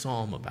this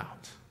psalm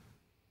about.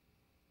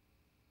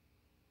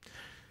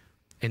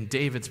 And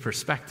David's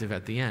perspective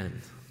at the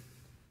end: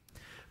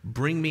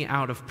 bring me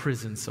out of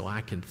prison so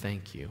I can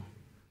thank you.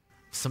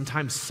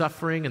 Sometimes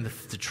suffering and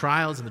the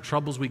trials and the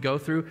troubles we go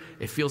through,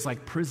 it feels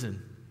like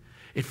prison.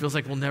 It feels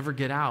like we'll never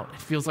get out.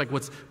 It feels like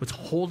what's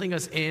holding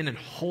us in and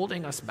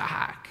holding us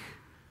back.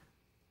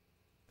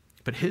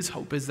 But his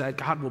hope is that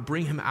God will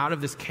bring him out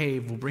of this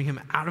cave, will bring him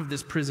out of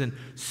this prison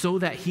so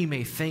that he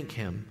may thank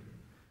him.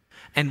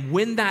 And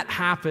when that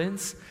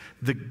happens,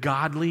 the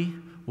godly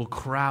will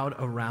crowd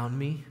around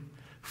me,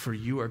 for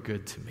you are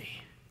good to me.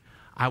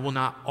 I will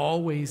not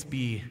always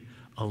be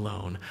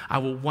alone. I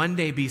will one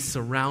day be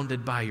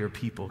surrounded by your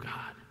people,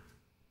 God.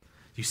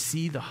 You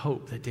see the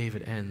hope that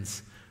David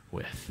ends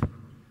with.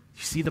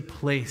 You see the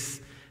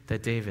place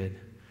that David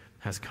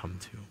has come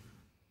to.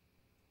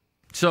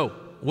 So,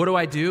 what do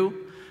I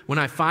do when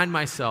I find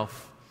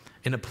myself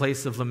in a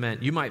place of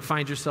lament? You might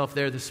find yourself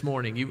there this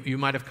morning. You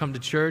might have come to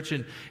church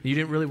and you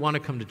didn't really want to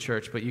come to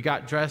church, but you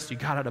got dressed, you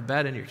got out of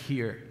bed, and you're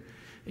here.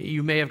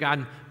 You may have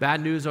gotten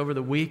bad news over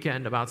the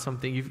weekend about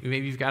something.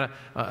 Maybe you've got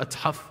a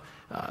tough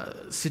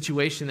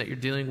situation that you're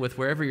dealing with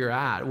wherever you're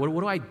at. What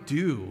do I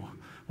do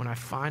when I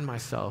find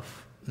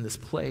myself in this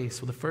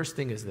place? Well, the first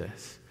thing is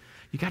this.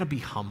 You got to be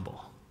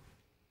humble.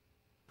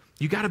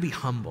 You got to be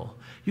humble.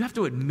 You have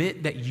to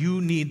admit that you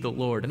need the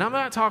Lord. And I'm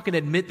not talking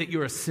admit that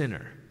you're a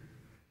sinner,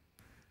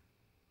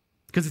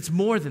 because it's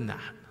more than that.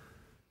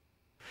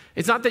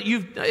 It's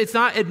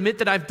not admit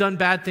that I've done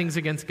bad things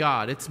against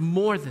God. It's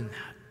more than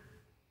that.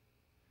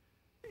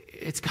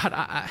 It's God,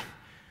 I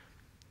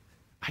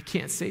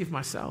can't save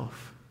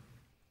myself.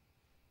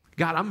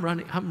 God, I'm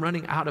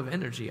running out of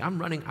energy. I'm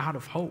running out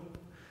of hope.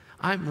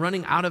 I'm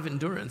running out of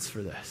endurance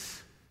for this.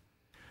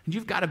 And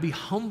you've got to be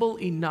humble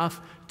enough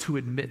to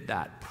admit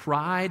that.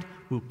 Pride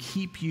will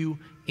keep you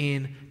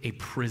in a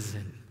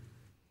prison.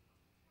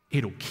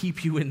 It'll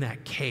keep you in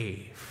that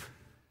cave.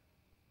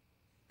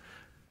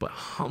 But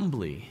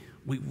humbly,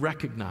 we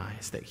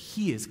recognize that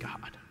he is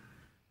God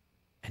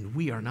and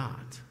we are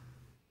not.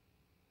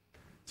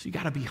 So you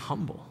got to be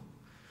humble.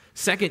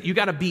 Second, you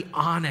got to be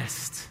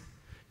honest.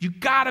 You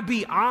got to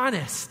be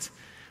honest.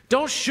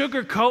 Don't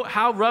sugarcoat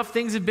how rough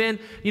things have been.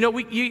 You know,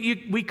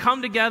 we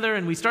come together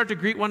and we start to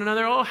greet one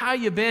another. Oh, how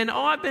you been?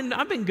 Oh, I've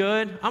been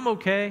good. I'm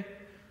okay.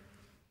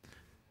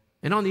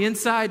 And on the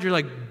inside, you're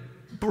like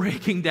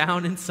breaking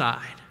down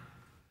inside.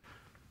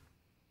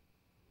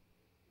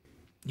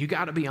 You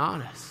got to be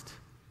honest.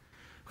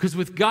 Because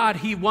with God,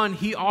 he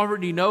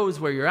already knows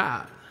where you're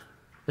at.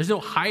 There's no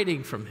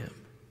hiding from him.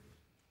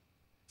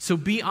 So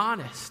be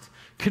honest.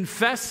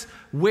 Confess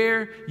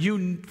where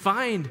you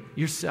find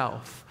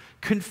yourself.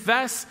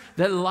 Confess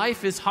that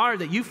life is hard,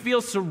 that you feel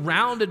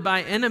surrounded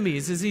by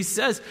enemies. As he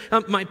says,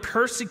 my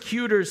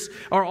persecutors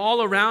are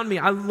all around me.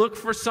 I look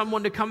for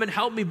someone to come and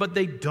help me, but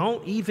they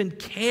don't even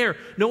care.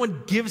 No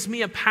one gives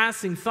me a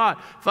passing thought.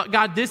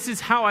 God, this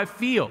is how I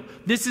feel.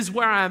 This is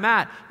where I'm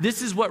at.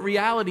 This is what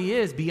reality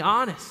is. Be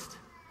honest.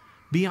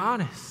 Be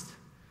honest.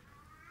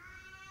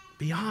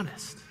 Be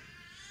honest.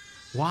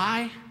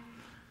 Why?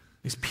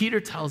 Because Peter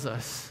tells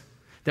us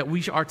that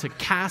we are to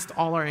cast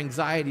all our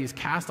anxieties,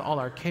 cast all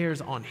our cares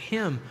on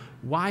him.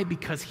 Why?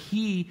 Because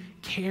he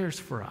cares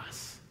for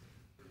us.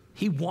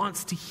 He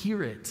wants to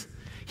hear it.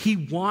 He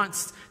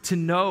wants to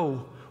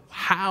know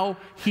how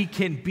he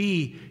can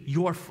be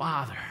your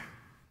father.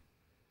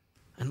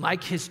 And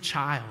like his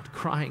child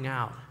crying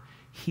out,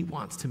 he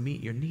wants to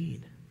meet your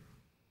need.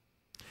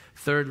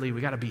 Thirdly, we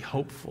got to be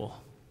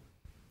hopeful.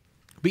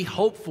 Be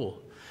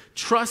hopeful.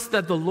 Trust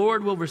that the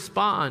Lord will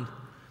respond.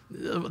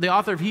 The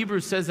author of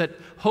Hebrews says that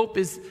faith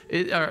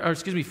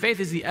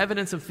is the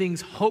evidence of things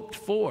hoped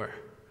for.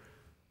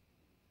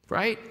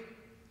 Right?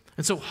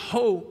 And so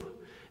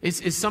hope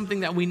is something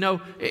that we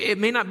know. It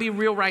may not be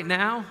real right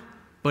now,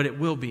 but it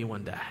will be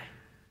one day.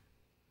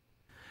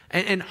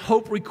 And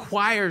hope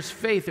requires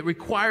faith. It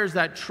requires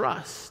that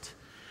trust.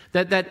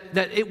 That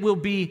it will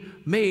be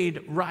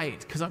made right.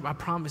 Because I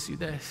promise you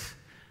this.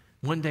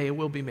 One day it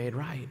will be made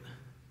right.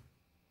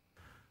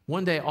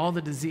 One day all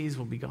the disease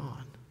will be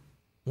gone.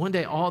 One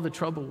day all the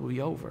trouble will be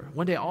over.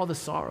 One day all the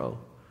sorrow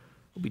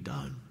will be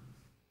done.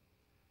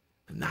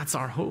 And that's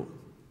our hope.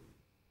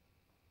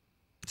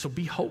 So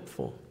be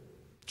hopeful.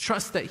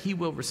 Trust that he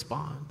will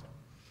respond.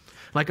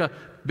 Like a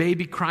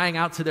baby crying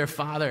out to their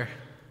father,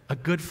 a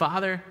good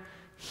father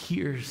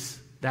hears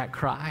that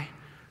cry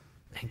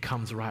and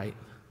comes right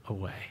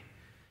away.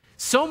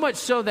 So much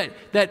so that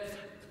I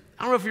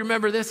don't know if you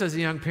remember this as a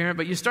young parent,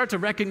 but you start to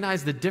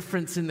recognize the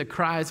difference in the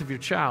cries of your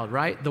child,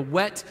 right? The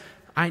wet,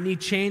 I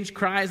need change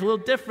cry is a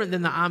little different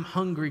than the I'm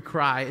hungry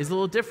cry. Is a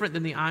little different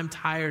than the I'm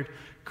tired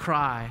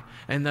cry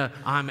and the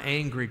I'm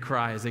angry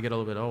cry as they get a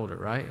little bit older,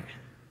 right?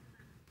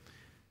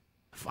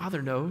 The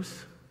Father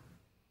knows.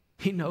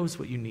 He knows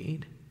what you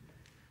need.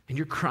 And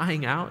you're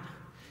crying out,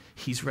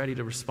 he's ready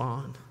to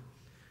respond.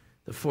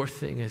 The fourth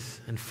thing is,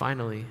 and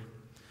finally,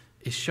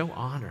 is show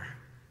honor.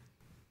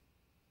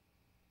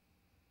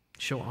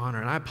 Show honor.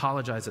 And I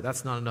apologize that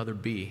that's not another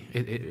B.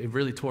 It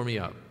really tore me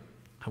up.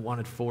 I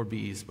wanted 4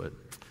 B's, but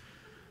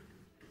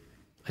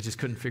I just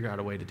couldn't figure out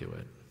a way to do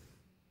it.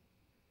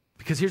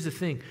 Because here's the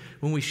thing.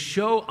 When we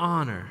show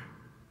honor,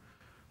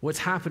 what's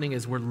happening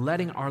is we're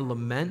letting our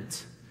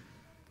lament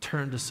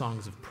turn to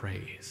songs of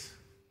praise.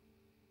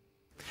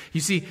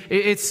 You see,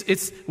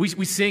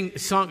 we sing a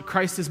song,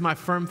 Christ is my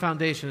firm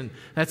foundation. And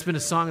that's been a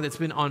song that's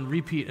been on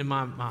repeat in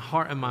my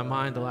heart and my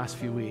mind the last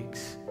few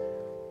weeks.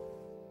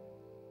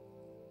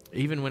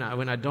 Even when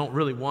I don't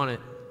really want it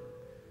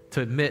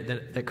to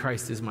admit that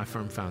Christ is my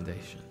firm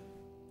foundation.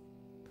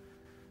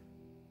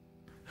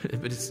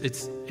 But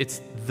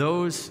it's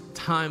those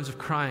times of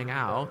crying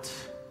out,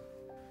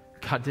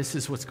 God, this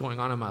is what's going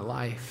on in my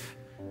life.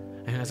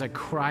 And as I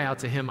cry out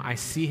to him, I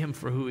see him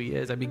for who he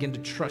is. I begin to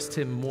trust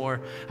him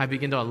more. I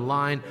begin to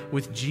align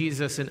with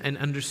Jesus and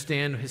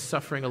understand his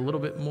suffering a little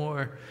bit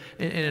more.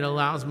 And it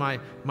allows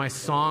my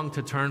song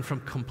to turn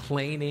from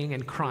complaining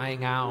and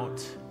crying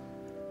out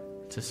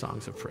to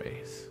songs of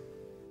praise.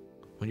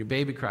 When your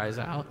baby cries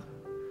out,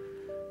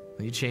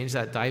 when you change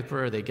that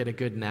diaper, or they get a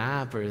good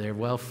nap, or they're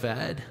well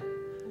fed,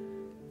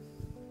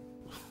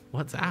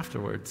 what's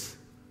afterwards?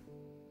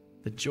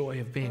 The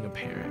joy of being a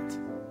parent.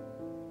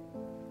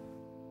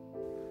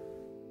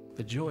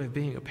 The joy of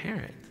being a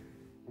parent.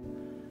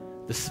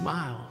 The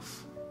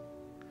smiles,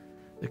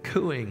 the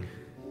cooing,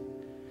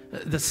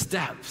 the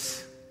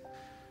steps,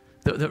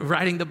 the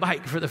riding the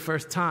bike for the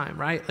first time,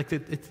 right? Like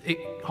it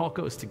all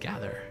goes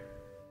together.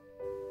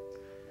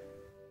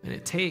 And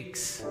it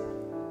takes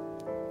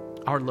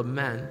our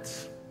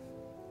lament,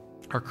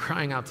 our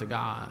crying out to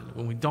God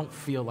when we don't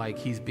feel like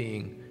he's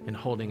being and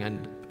holding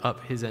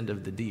up his end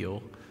of the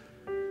deal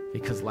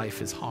because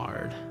life is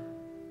hard.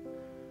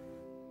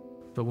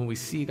 But when we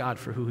see God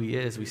for who he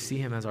is, we see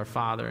him as our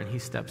Father, and he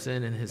steps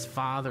in his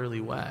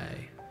fatherly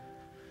way.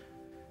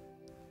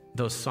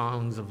 Those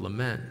songs of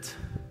lament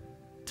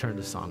turn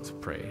to songs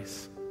of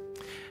praise.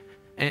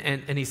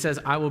 And he says,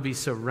 I will be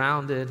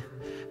surrounded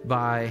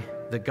by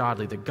the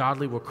godly. The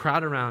godly will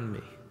crowd around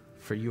me,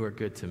 for you are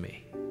good to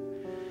me.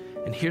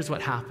 And here's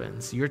what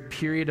happens. Your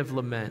period of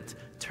lament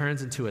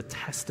turns into a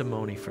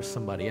testimony for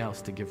somebody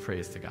else to give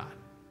praise to God.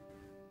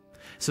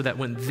 So that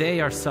when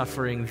they are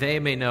suffering, they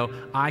may know,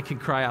 I can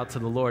cry out to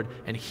the Lord,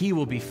 and he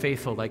will be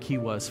faithful like he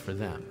was for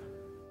them.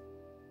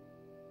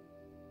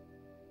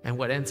 And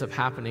what ends up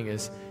happening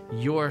is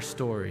your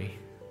story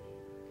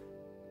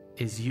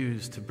is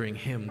used to bring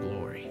him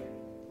glory.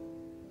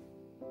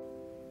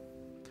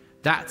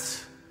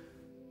 That's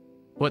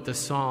what the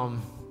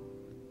psalm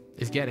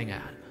is getting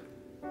at.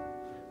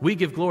 We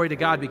give glory to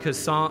God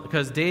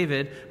because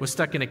David was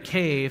stuck in a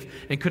cave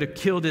and could have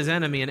killed his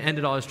enemy and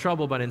ended all his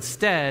trouble, but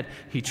instead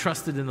he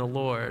trusted in the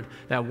Lord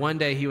that one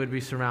day he would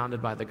be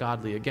surrounded by the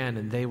godly again,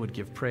 and they would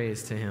give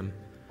praise to him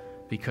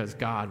because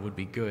God would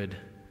be good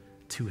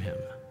to him.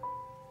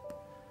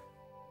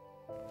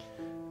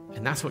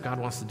 And that's what God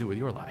wants to do with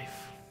your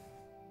life.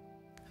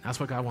 And that's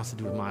what God wants to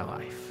do with my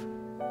life.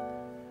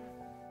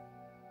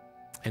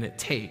 And it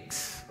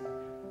takes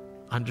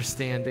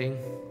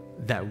understanding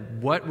that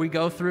what we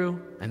go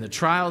through and the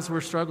trials we're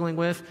struggling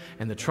with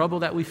and the trouble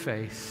that we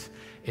face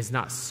is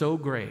not so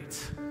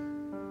great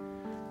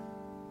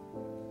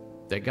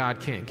that God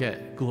can't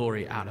get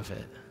glory out of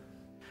it,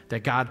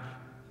 that God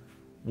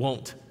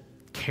won't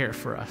care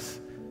for us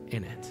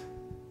in it.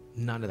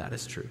 None of that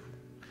is true.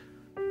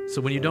 So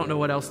when you don't know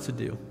what else to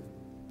do,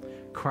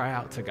 cry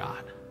out to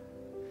God,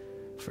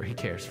 for he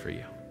cares for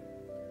you.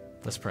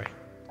 Let's pray.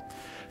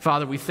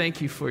 Father, we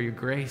thank you for your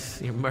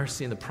grace, your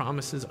mercy, and the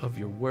promises of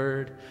your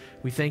word.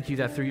 We thank you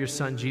that through your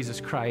Son, Jesus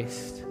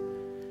Christ,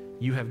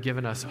 you have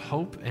given us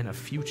hope and a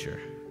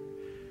future,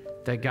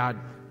 that God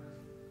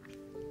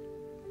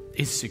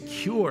is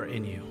secure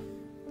in you.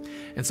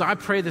 And so I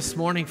pray this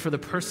morning for the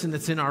person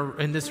that's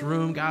in this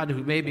room, God,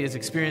 who maybe is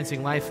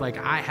experiencing life like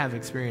I have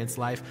experienced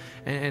life,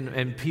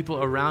 and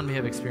people around me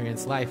have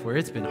experienced life where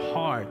it's been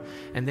hard,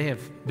 and they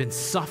have been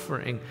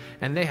suffering,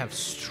 and they have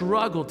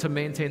struggled to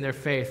maintain their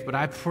faith. But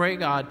I pray,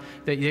 God,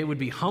 that they would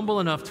be humble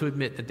enough to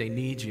admit that they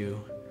need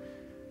you.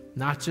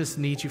 Not just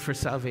need you for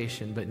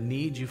salvation, but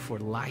need you for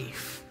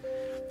life.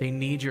 They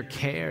need your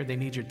care. They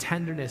need your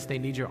tenderness. They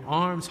need your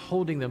arms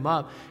holding them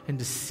up, and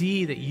to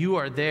see that you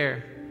are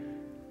there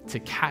to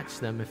catch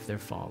them if they're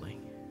falling.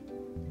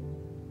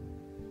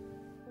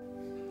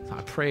 So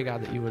I pray,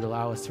 God, that you would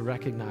allow us to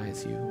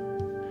recognize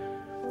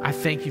you. I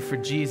thank you for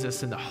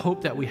Jesus and the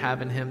hope that we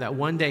have in him, that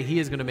one day he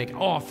is going to make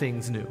all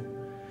things new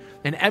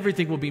and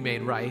everything will be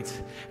made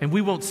right and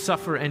we won't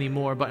suffer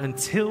anymore. But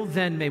until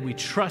then, may we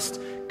trust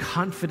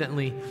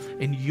confidently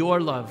in your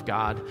love,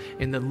 God,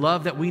 in the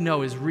love that we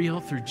know is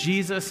real through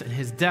Jesus and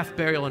his death,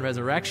 burial, and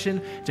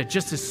resurrection, that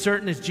just as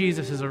certain as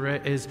Jesus is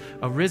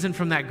arisen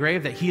from that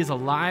grave, that he is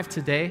alive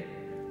today,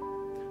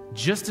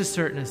 just as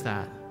certain as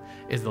that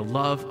is the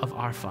love of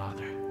our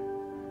Father.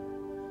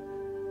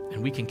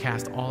 And we can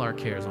cast all our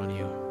cares on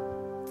you,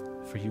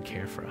 for you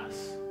care for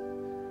us.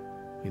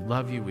 We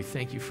love you. We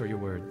thank you for your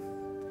word.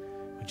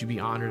 Would you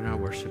be honored in our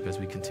worship as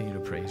we continue to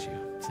praise you?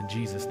 It's in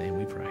Jesus' name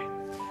we pray.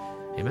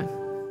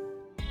 Amen.